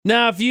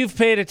Now, if you've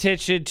paid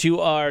attention to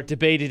our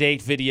Debate at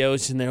 8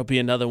 videos, and there'll be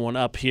another one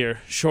up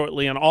here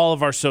shortly on all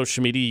of our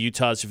social media,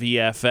 Utah's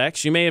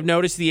VFX, you may have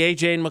noticed the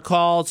AJ and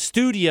McCall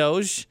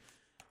studios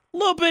a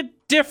little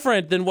bit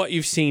different than what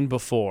you've seen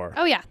before.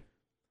 Oh, yeah.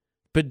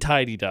 Been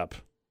tidied up.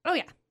 Oh,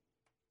 yeah.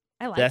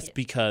 I like That's it.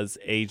 because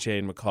AJ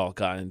and McCall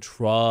got in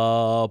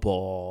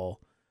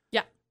trouble.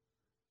 Yeah.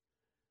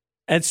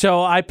 And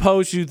so I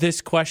pose you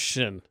this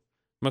question,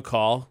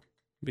 McCall,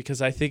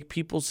 because I think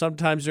people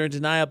sometimes are in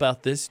denial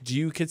about this. Do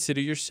you consider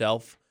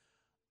yourself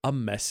a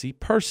messy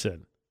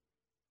person?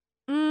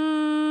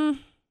 See,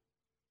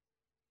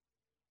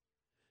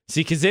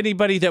 because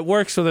anybody that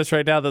works with us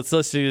right now that's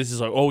listening to this is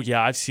like, oh,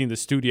 yeah, I've seen the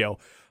studio.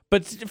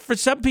 But for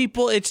some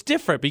people, it's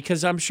different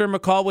because I'm sure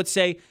McCall would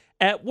say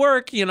at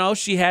work, you know,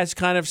 she has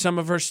kind of some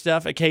of her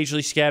stuff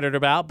occasionally scattered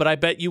about. But I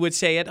bet you would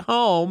say at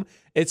home,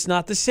 it's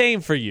not the same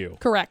for you.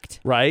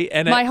 Correct. Right?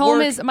 And my home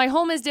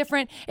is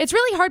different. It's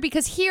really hard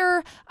because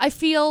here I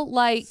feel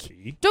like,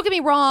 don't get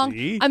me wrong,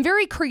 I'm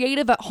very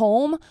creative at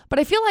home, but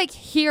I feel like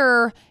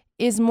here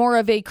is more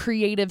of a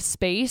creative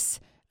space.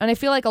 And I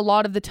feel like a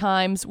lot of the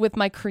times with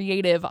my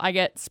creative, I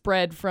get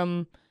spread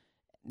from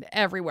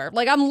everywhere.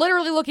 Like I'm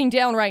literally looking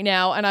down right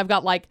now and I've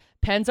got like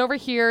pens over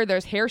here.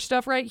 There's hair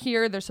stuff right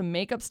here. There's some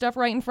makeup stuff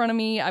right in front of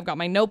me. I've got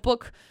my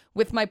notebook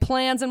with my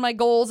plans and my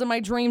goals and my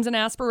dreams and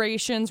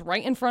aspirations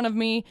right in front of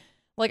me.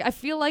 Like I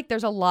feel like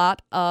there's a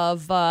lot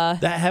of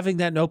that having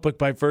that notebook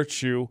by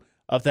virtue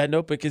of that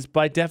notebook is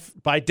by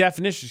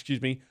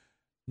definition,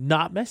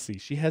 not messy.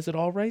 She has it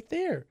all right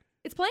there.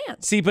 It's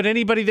planned. See, but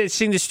anybody that's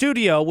seen the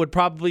studio would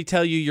probably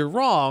tell you you're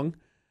wrong,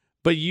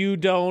 but you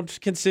don't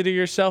consider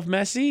yourself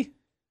messy?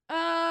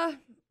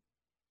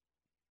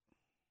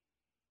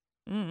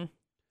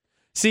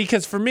 See,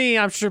 because for me,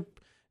 I'm sure,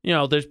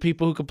 there's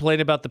people who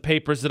complain about the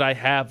papers that I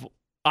have,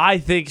 I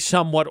think,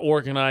 somewhat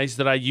organized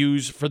that I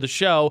use for the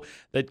show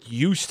that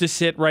used to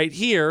sit right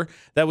here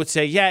that would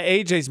say, yeah,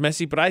 AJ's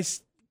messy, but I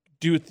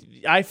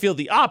feel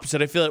the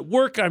opposite. I feel at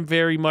work I'm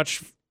very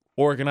much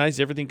organized.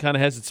 Everything kind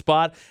of has its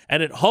spot.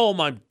 And at home,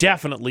 I'm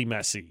definitely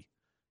messy.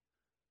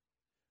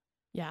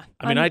 Yeah.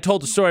 I mean, I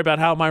told the story about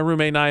how my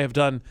roommate and I have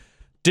done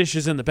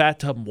dishes in the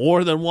bathtub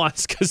more than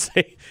once because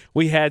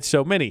we had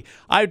so many.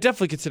 I would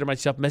definitely consider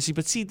myself messy,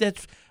 but see,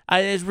 that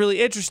is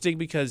really interesting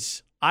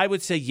because I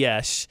would say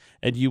yes,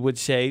 and you would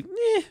say,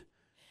 eh.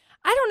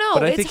 I don't know.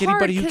 But I think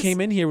anybody who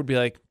came in here would be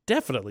like,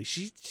 definitely,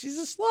 she's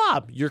a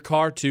slob. Your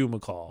car too,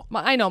 McCall.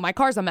 I know, my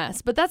car's a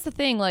mess, but that's the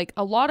thing. Like,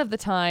 a lot of the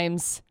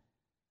times,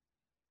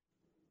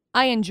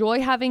 I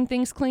enjoy having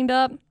things cleaned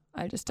up.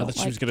 I just don't like doing it.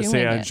 I thought she was going to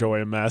say I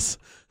enjoy a mess.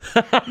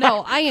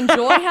 No, I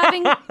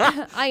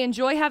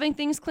enjoy having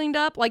things cleaned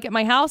up. Like at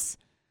my house,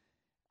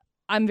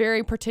 I'm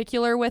very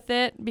particular with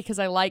it because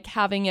I like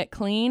having it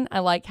clean. I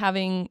like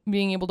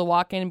being able to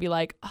walk in and be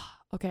like, oh,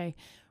 okay,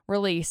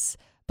 release.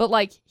 But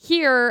like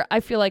here,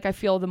 I feel like I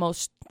feel the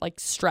most like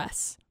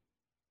stress.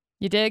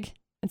 You dig?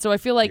 And so I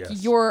feel like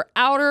your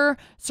outer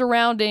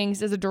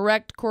surroundings is a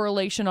direct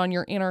correlation on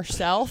your inner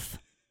self.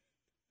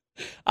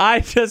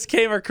 I just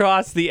came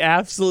across the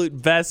absolute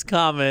best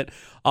comment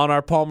on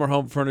our Palmer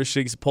Home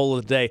Furnishings poll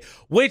of the day,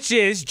 which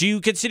is, do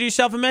you consider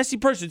yourself a messy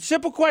person?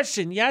 Simple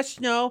question. Yes,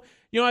 no.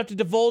 You don't have to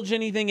divulge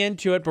anything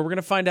into it, but we're going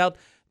to find out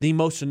the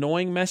most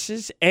annoying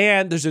messes,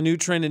 and there's a new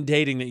trend in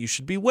dating that you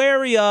should be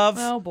wary of.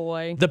 Oh,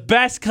 boy. The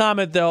best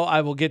comment, though,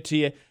 I will get to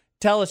you.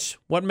 Tell us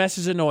what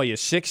messes annoy you.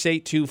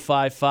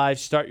 68255.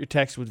 Start your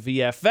text with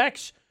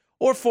VFX.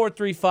 Or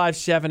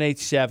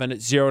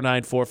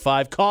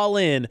 435-787-0945. Call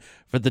in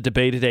for the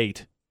Debate at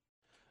 8.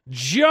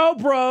 Joe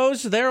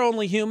Bros, they're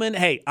only human.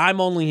 Hey, I'm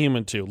only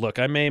human too. Look,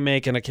 I may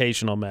make an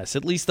occasional mess.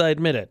 At least I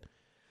admit it.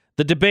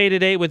 The Debate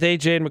at 8 with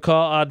AJ and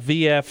McCall on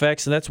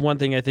VFX. And that's one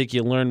thing I think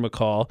you learn,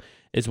 McCall,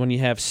 is when you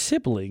have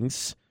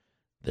siblings,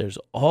 there's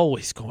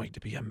always going to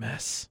be a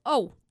mess.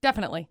 Oh,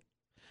 definitely.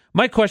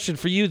 My question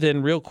for you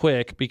then, real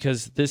quick,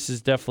 because this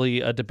is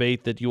definitely a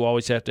debate that you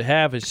always have to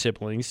have as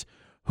siblings.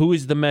 Who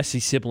is the messy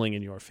sibling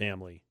in your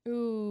family?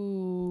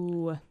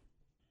 Ooh.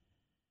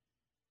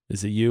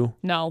 Is it you?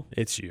 No.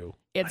 It's you.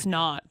 It's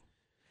not.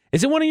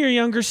 Is it one of your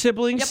younger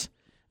siblings? Yep.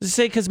 Does it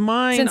say, because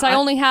mine... Since I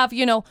only have,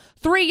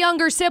 3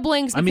 younger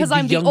siblings because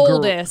I'm the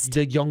oldest.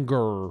 The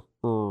younger.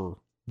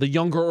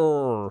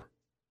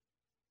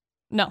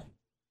 No.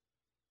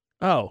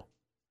 Oh.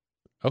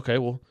 Okay,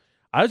 well,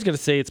 I was going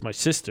to say it's my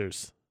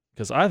sisters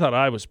because I thought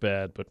I was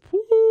bad, but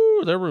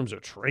whoo, their rooms are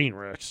train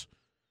wrecks.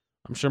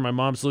 I'm sure my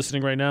mom's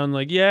listening right now and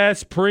like,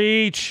 yes,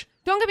 preach.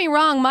 Don't get me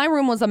wrong. My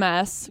room was a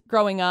mess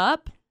growing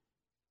up.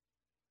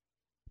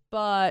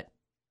 But,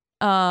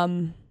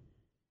 yeah.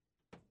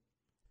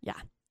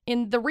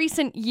 In the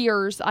recent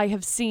years, I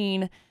have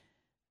seen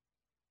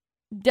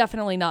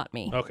definitely not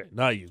me. Okay,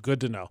 not you.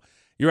 Good to know.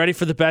 You ready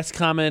for the best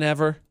comment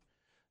ever?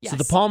 Yes. So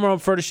the Palmer Home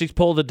Furnishings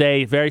poll of the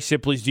day, very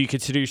simply, is do you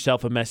consider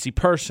yourself a messy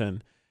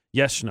person?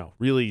 Yes or no?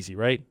 Real easy,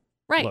 right?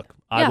 Right. Look,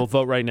 I will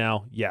vote right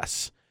now,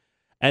 yes.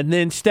 And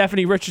then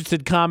Stephanie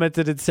Richardson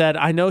commented and said,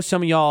 I know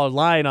some of y'all are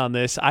lying on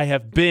this. I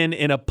have been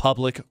in a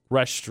public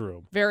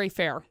restroom. Very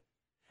fair.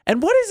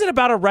 And what is it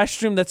about a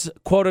restroom that's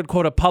quote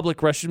unquote a public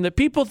restroom that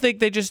people think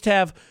they just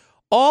have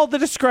all the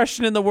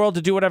discretion in the world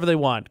to do whatever they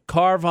want?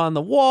 Carve on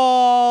the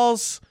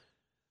walls,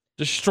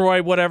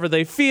 destroy whatever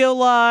they feel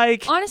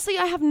like. Honestly,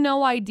 I have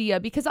no idea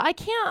because I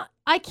cannot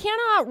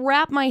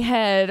wrap my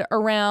head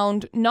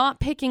around not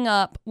picking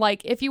up,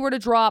 like if you were to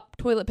drop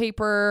toilet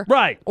paper,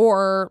 right,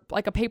 or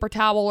like a paper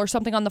towel or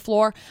something on the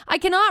floor. I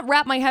cannot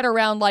wrap my head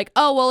around like,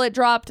 oh well, it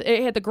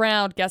hit the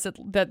ground. Guess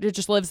that it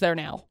just lives there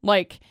now.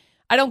 Like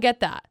I don't get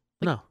that.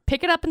 Like, no,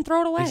 pick it up and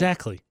throw it away.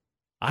 Exactly.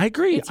 I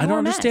agree. I don't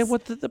understand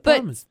what the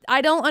problem is.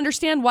 I don't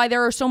understand why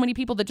there are so many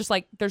people that just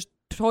like there's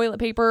toilet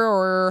paper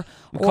or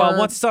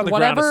once it's on the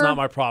whatever. ground, it's not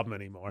my problem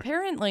anymore.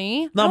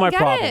 Apparently, not my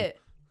problem. It.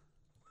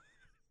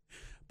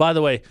 By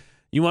the way,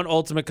 you want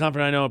ultimate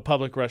comfort? I know a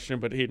public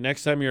restroom, but here,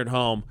 next time you're at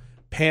home,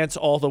 pants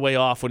all the way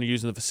off when you're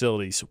using the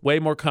facilities. Way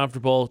more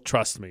comfortable.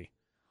 Trust me.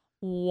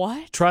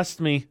 What? Trust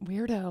me.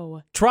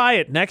 Weirdo. Try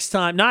it next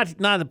time. Not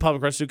in the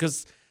public restroom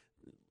because,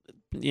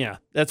 yeah,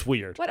 that's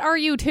weird. What are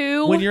you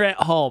two? When you're at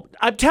home,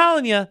 I'm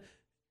telling you,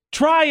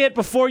 try it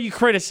before you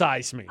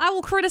criticize me. I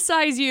will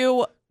criticize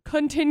you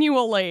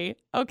continually.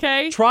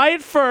 Okay. Try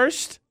it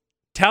first.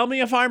 Tell me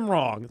if I'm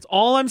wrong. That's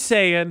all I'm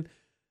saying.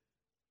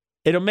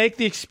 It'll make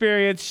the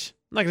experience,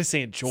 I'm not going to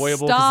say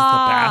enjoyable because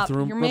it's the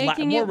bathroom. You're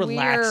making more it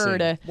relaxing.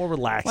 weird. More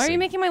relaxing. Why are you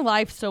making my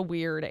life so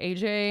weird,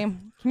 AJ?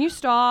 Can you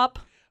stop?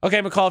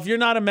 Okay, McCall, if you're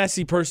not a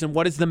messy person,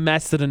 what is the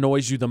mess that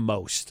annoys you the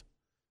most?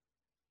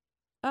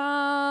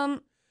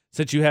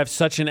 Since you have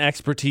such an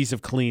expertise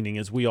of cleaning,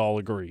 as we all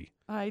agree.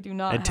 I do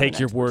not. And take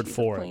your word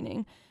for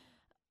it.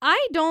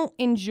 I don't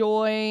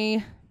enjoy.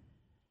 Let's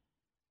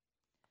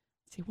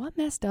see, what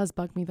mess does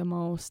bug me the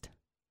most?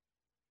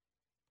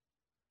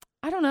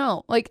 I don't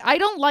know. Like, I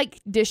don't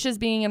like dishes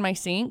being in my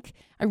sink.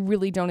 I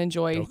really don't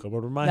enjoy Don't come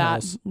over to my that.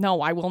 house.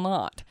 No, I will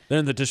not. They're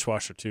in the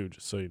dishwasher, too,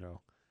 just so you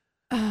know.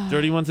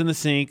 Dirty ones in the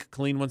sink,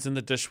 clean ones in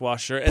the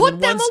dishwasher. And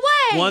Put then them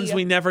away! Ones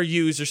we never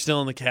use are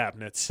still in the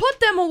cabinets. Put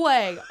them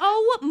away.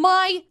 Oh,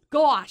 my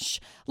gosh.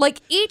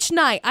 Like, each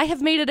night, I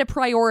have made it a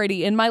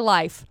priority in my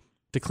life.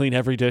 To clean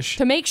every dish?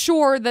 To make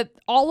sure that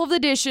all of the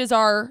dishes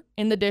are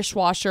in the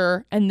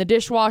dishwasher and the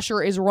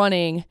dishwasher is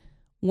running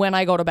when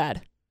I go to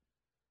bed.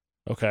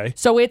 Okay.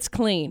 So it's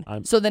clean.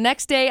 So the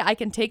next day I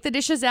can take the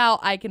dishes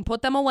out, I can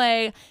put them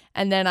away,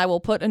 and then I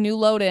will put a new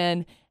load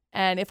in.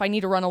 And if I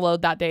need to run a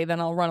load that day, then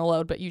I'll run a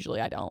load. But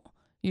usually I don't.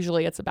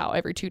 Usually it's about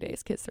every 2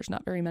 days because there's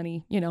not very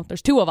many,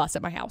 there's 2 of us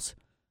at my house.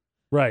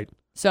 Right.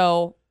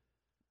 So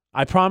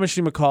I promise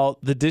you, McCall,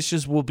 the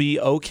dishes will be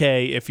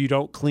okay if you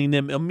don't clean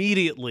them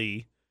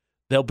immediately.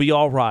 They'll be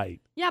all right.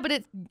 Yeah,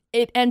 but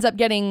it ends up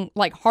getting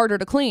like harder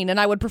to clean. And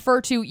I would prefer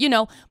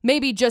to,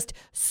 maybe just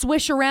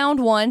swish around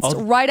once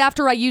right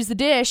after I use the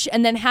dish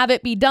and then have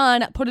it be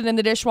done, put it in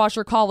the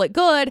dishwasher, call it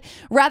good,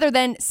 rather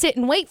than sit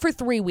and wait for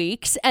 3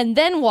 weeks and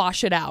then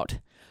wash it out.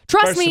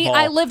 Trust me,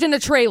 I lived in a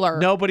trailer.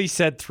 Nobody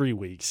said 3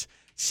 weeks.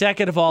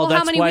 Second of all, well,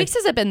 how many weeks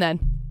has it been then?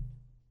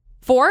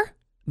 4?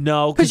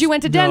 No. Because you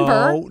went to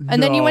Denver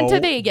and then you went to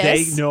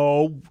Vegas.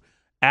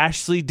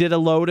 Ashley did a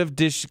load of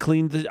dish,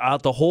 cleaned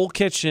out the whole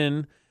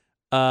kitchen.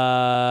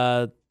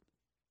 What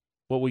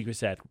week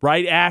was that?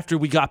 Right after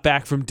we got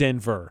back from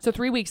Denver. So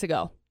 3 weeks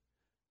ago.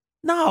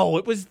 No,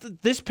 it was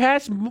this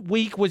past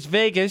week was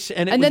Vegas,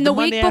 and then the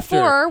week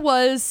before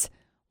was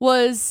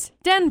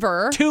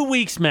Denver. 2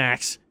 weeks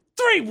max.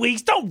 3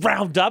 weeks. Don't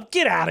round up.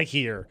 Get out of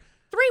here.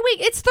 3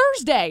 weeks. It's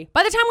Thursday.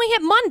 By the time we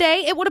hit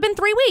Monday, it would have been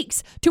 3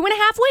 weeks.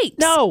 2.5 weeks.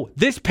 No,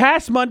 this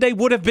past Monday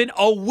would have been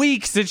a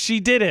week since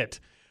she did it.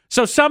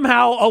 So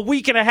somehow a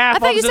week and a half. I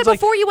thought you said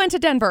before you went to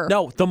Denver.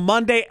 No, the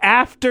Monday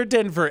after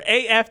Denver.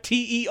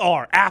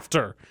 AFTER.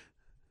 After.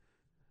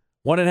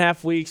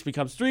 1.5 weeks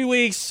becomes 3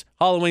 weeks.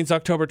 Halloween's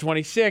October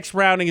 26th.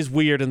 Rounding is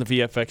weird in the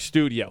VFX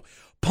studio.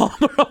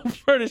 Palmer Home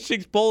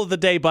Furnishings poll of the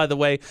day, by the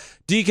way.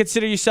 Do you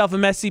consider yourself a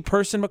messy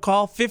person,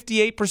 McCall?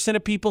 58%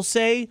 of people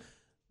say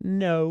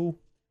no.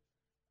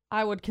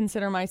 I would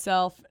consider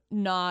myself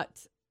not,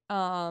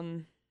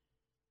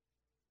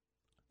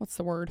 what's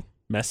the word?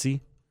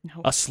 Messy?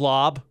 No. A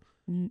slob?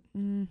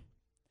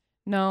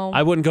 No.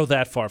 I wouldn't go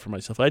that far for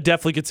myself. I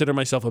definitely consider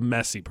myself a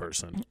messy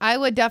person. I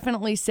would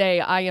definitely say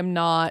I am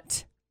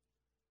not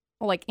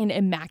like in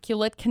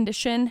immaculate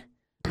condition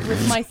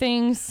with my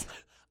things.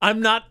 I'm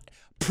not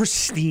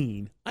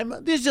pristine.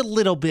 There's a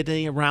little bit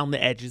around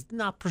the edges,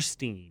 not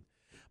pristine.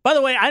 By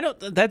the way,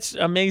 that's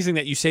amazing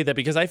that you say that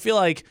because I feel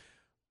like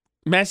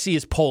messy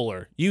is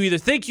polar. You either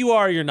think you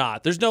are or you're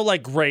not. There's no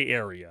like gray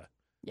area.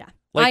 Yeah.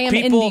 Like I am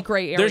in the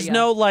gray area. There's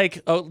no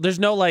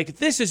like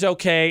this is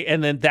okay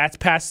and then that's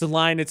past the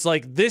line. It's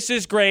like this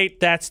is great,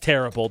 that's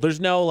terrible. There's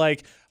no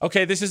like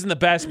okay, this isn't the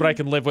best, but I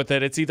can live with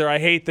it. It's either I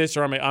hate this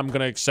or I'm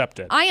going to accept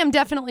it. I am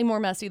definitely more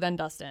messy than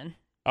Dustin.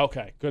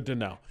 Okay, good to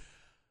know.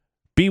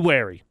 Be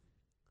wary.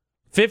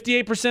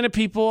 58% of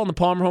people on the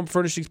Palmer Home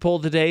Furnishings poll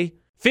today,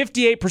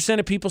 58%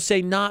 of people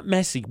say not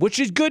messy, which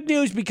is good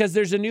news because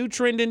there's a new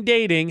trend in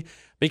dating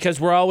because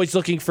we're always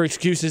looking for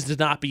excuses to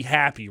not be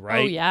happy,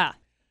 right? Oh, yeah.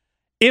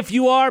 If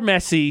you are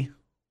messy,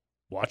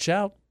 watch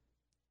out.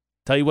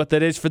 Tell you what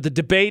that is for the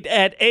debate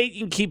at 8.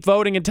 You can keep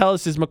voting and tell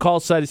us, is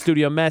McCall's side of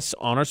studio a mess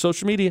on our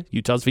social media,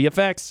 Utah's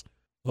VFX.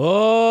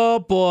 Oh,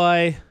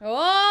 boy.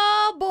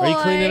 Oh, boy. Are you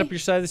cleaning up your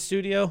side of the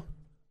studio?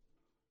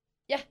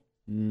 Yeah.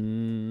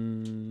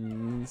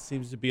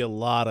 Seems to be a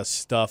lot of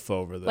stuff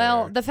over there.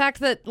 Well, the fact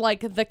that,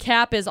 like, the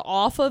cap is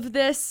off of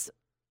this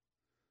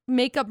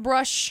makeup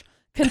brush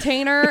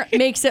container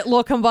makes it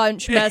look a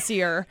bunch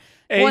messier.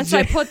 Once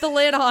I put the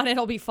lid on,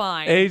 it'll be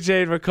fine.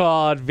 AJ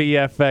McCall on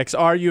VFX.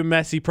 Are you a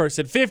messy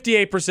person?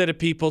 58% of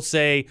people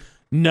say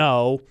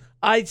no.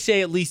 I'd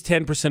say at least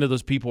 10% of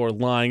those people are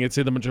lying. I'd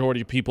say the majority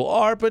of people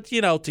are, but,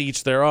 to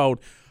each their own.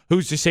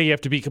 Who's to say you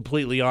have to be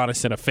completely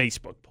honest in a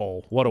Facebook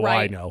poll? What do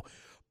I know?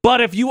 But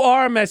if you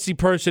are a messy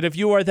person, if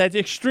you are that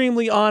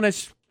extremely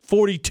honest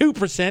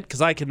 42%,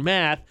 because I can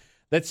math,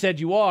 that said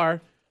you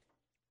are,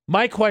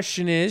 my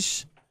question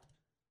is,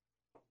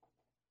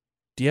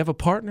 do you have a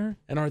partner,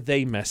 and are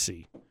they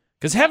messy?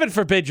 Because heaven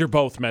forbid you're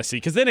both messy,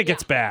 because then it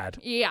gets bad.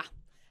 Yeah.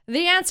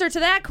 The answer to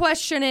that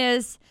question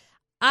is,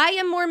 I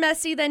am more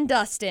messy than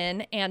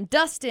Dustin, and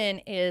Dustin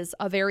is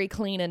a very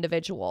clean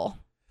individual.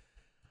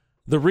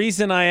 The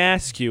reason I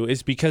ask you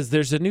is because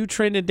there's a new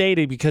trend in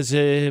dating, because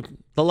the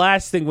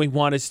last thing we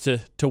want is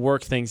to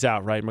work things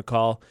out, right,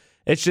 McCall?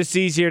 It's just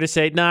easier to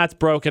say, nah, it's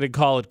broken and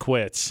call it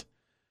quits.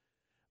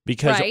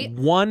 Because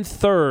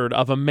 1/3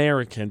 of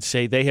Americans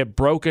say they have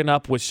broken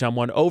up with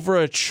someone over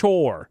a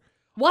chore.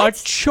 What?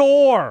 A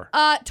chore.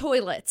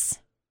 Toilets.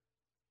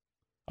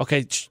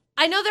 Okay.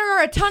 I know there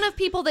are a ton of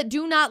people that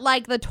do not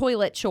like the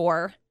toilet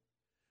chore.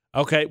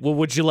 Okay. Well,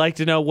 would you like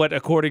to know what,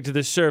 according to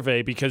this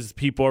survey, because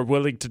people are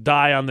willing to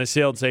die on this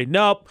hill and say,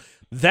 nope,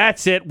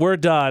 that's it, we're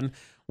done,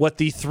 what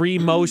the 3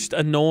 most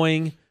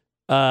annoying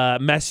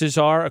messes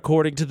are,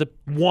 according to the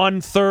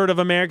 1/3 of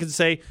Americans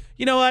say,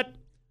 you know what?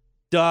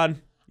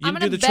 Done. You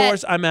do the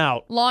chores, I'm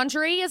out.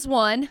 Laundry is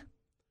 1.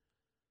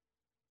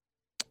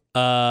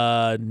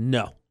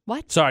 No.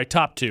 What? Sorry,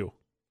 top 2.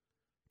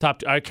 Top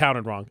 2. I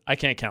counted wrong. I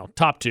can't count.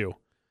 Top 2.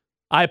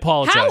 I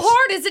apologize. How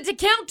hard is it to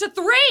count to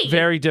 3?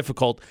 Very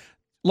difficult.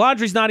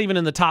 Laundry's not even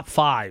in the top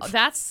 5. Oh,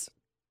 that's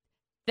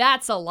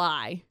a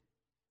lie.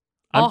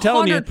 I'm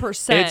telling you,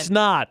 100%. it's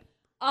not.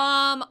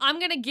 I'm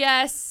gonna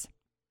guess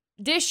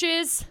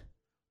dishes.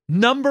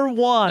 Number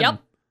 1.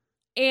 Yep.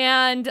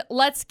 And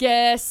let's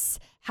guess,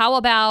 how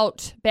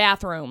about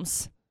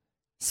bathrooms?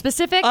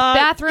 Specific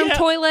bathroom,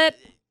 toilet.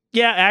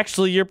 Yeah,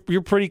 actually, you're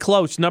pretty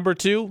close. Number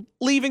 2,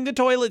 leaving the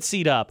toilet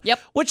seat up. Yep.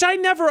 Which I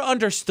never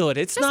understood.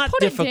 It's just not put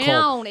difficult. It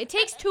down. It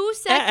takes 2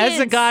 seconds. As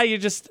a guy, you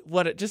just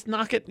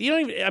knock it. You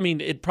don't even. I mean,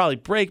 it'd probably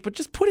break, but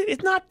just put it.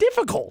 It's not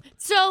difficult.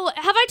 So,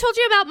 have I told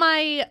you about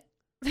my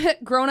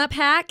grown-up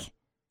hack?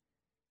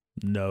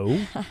 No.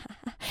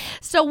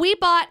 So we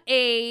bought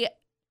a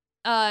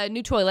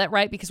new toilet,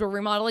 right? Because we're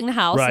remodeling the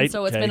house. Right. And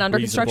so it's been under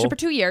construction for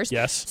 2 years.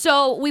 Yes.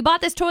 So we bought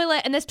this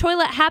toilet, and this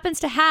toilet happens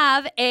to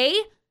have a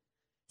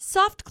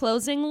soft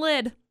closing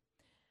lid.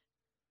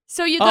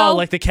 So you go. Oh,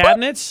 like the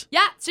cabinets? Boop.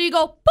 Yeah. So you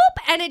go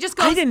boop, and it just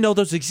goes. I didn't know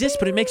those exist,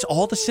 but it makes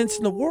all the sense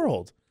in the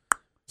world.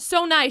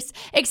 So nice.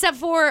 Except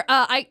for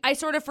I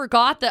sort of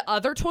forgot that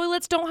other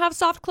toilets don't have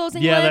soft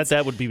closing lids. Yeah,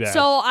 that would be bad.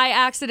 So I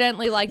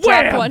accidentally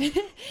dropped one. It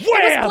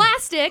was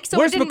plastic, so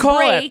Where's it didn't McCall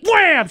break. at?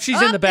 Wham!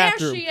 She's in the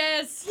bathroom. There she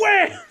is.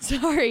 Wham!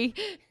 Sorry.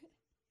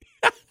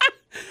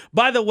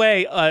 By the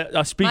way,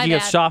 speaking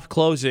of soft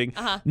closing,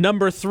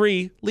 number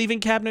 3, leaving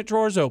cabinet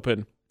drawers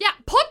open. Yeah,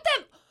 put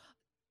them.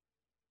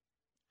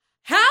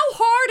 How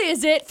hard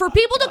is it for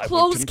people to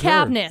close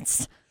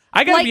cabinets?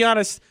 I gotta be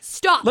honest.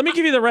 Stop. Let me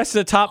give you the rest of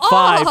the top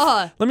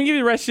 5. Let me give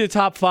you the rest of the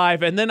top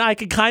 5, and then I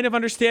can kind of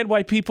understand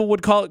why people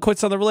would call it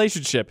quits on the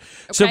relationship.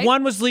 Okay. So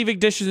 1 was leaving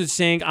dishes and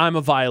saying, I'm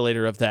a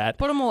violator of that.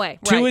 Put them away.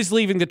 2 is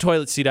leaving the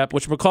toilet seat up,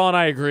 which McCall and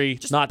I agree,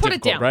 just not put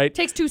difficult, it down. right?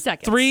 Takes 2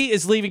 seconds. 3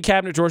 is leaving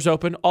cabinet drawers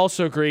open.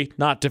 Also agree,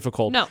 not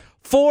difficult. No.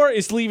 4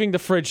 is leaving the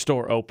fridge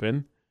door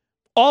open.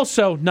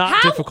 Also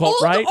not difficult,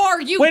 right? How old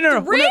are you? Wait,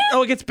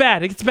 no, it gets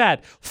bad. It gets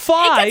bad.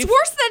 5. It gets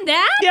worse than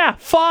that? Yeah,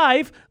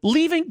 5,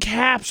 leaving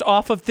caps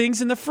off of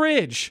things in the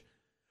fridge.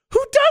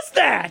 Who does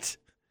that?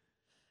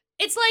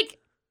 It's like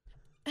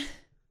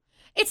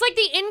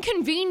the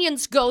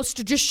inconvenience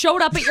ghost just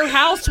showed up at your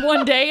house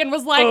one day and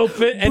was like,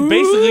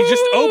 basically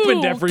just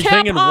opened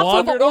everything and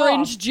wandered off of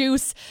orange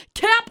juice,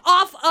 cap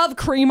off of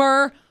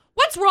creamer.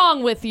 What's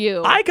wrong with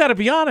you? I gotta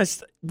be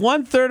honest.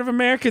 1/3 of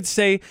Americans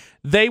say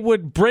they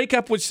would break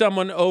up with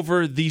someone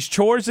over these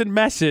chores and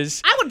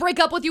messes. I would break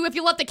up with you if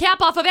you let the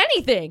cap off of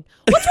anything.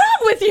 What's wrong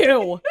with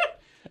you?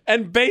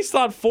 And based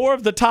on 4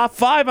 of the top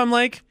 5, I'm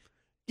like,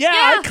 yeah.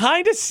 I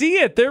kind of see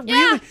it. They're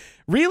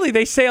really,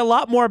 they say a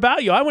lot more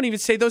about you. I wouldn't even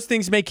say those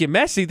things make you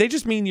messy. They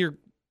just mean you're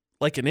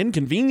like an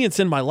inconvenience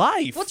in my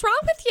life. What's wrong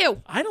with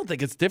you? I don't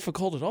think it's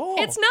difficult at all.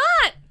 It's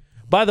not.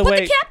 By the way,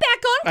 put the cap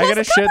back on.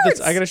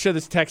 I gotta share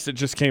this text that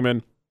just came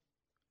in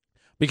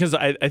because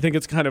I think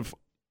it's kind of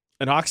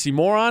an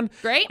oxymoron.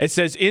 Great. It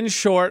says, in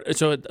short,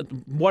 so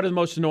what are the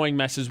most annoying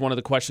messes? One of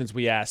the questions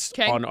we asked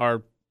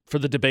for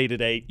the debate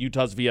at 8,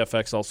 Utah's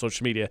VFX, all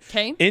social media.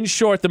 Okay. In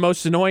short, the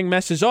most annoying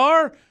messes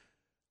are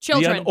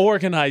Children. The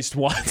unorganized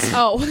ones.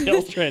 Oh.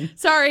 Children.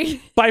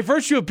 Sorry. By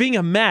virtue of being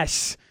a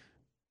mess,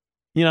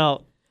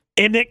 isn't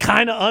it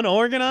kind of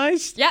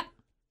unorganized? Yep.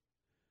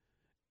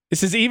 It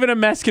says even a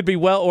mess could be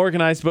well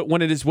organized, but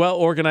when it is well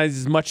organized,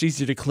 it's much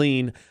easier to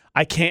clean.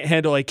 I can't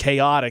handle a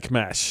chaotic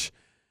mess.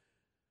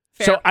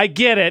 Fair. So I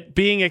get it.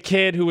 Being a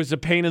kid who was a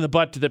pain in the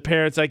butt to the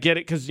parents, I get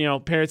it because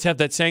parents have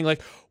that saying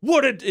like,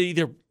 "What did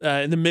either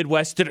in the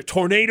Midwest did a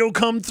tornado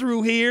come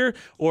through here?"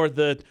 Or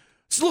this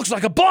looks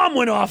like a bomb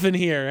went off in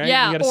here. Right?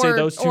 Yeah, you got to say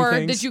those two or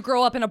things. Did you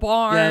grow up in a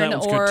barn? Yeah, that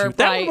one's good too. Right.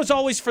 That one was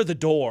always for the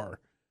door.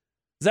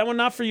 Is that one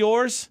not for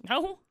yours?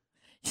 No.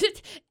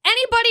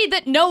 Anybody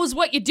that knows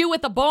what you do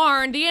with a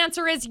barn, the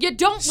answer is you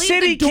don't leave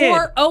City the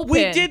door kid. open.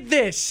 We did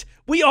this.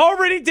 We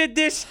already did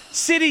this,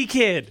 city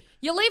kid.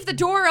 You leave the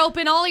door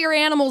open, all your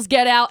animals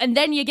get out, and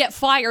then you get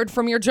fired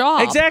from your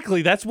job.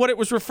 Exactly. That's what it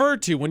was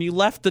referred to. When you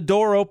left the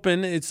door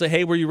open, it's like,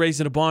 hey, were you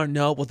raised in a barn?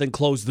 No. Well, then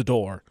close the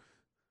door.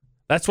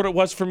 That's what it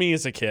was for me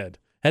as a kid.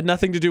 Had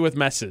nothing to do with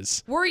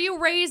messes. Were you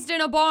raised in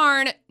a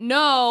barn?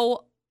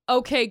 No.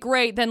 Okay,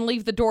 great. Then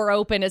leave the door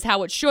open is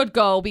how it should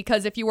go,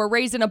 because if you were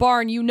raised in a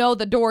barn,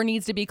 the door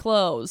needs to be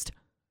closed.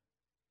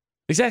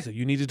 Exactly.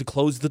 You needed to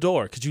close the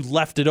door because you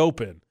left it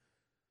open.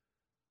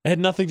 It had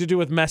nothing to do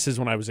with messes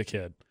when I was a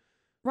kid.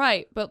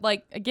 Right. But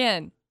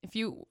again, if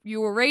you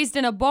were raised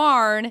in a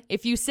barn,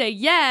 if you say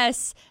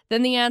yes,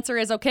 then the answer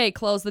is, okay,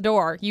 close the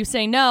door. You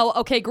say no,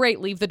 okay,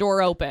 great, leave the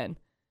door open.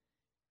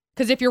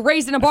 Because if you're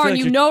raised in a barn,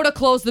 you know to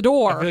close the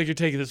door. I feel like you're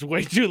taking this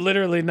way too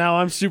literally now.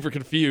 I'm super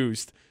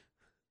confused.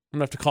 I'm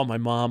going to have to call my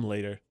mom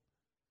later.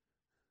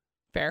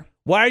 Fair.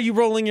 Why are you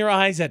rolling your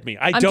eyes at me?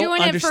 I'm don't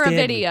doing understand. It for a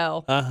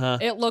video. Uh-huh.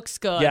 It looks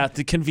good. Yeah,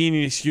 the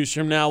convenient excuse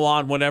from now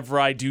on whenever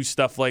I do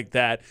stuff like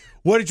that.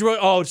 What did you...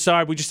 Oh,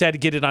 sorry. We just had to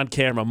get it on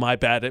camera. My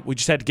bad. We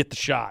just had to get the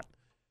shot.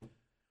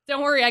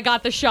 Don't worry. I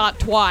got the shot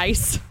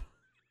twice.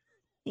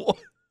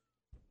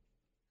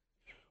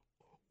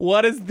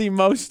 What is the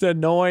most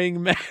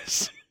annoying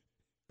mess?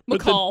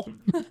 McCall.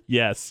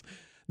 Yes.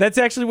 That's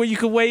actually what you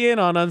can weigh in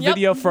on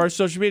video for our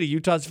social media.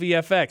 Utah's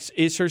VFX.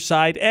 Is her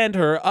side and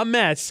her a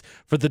mess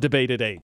for the debate at 8?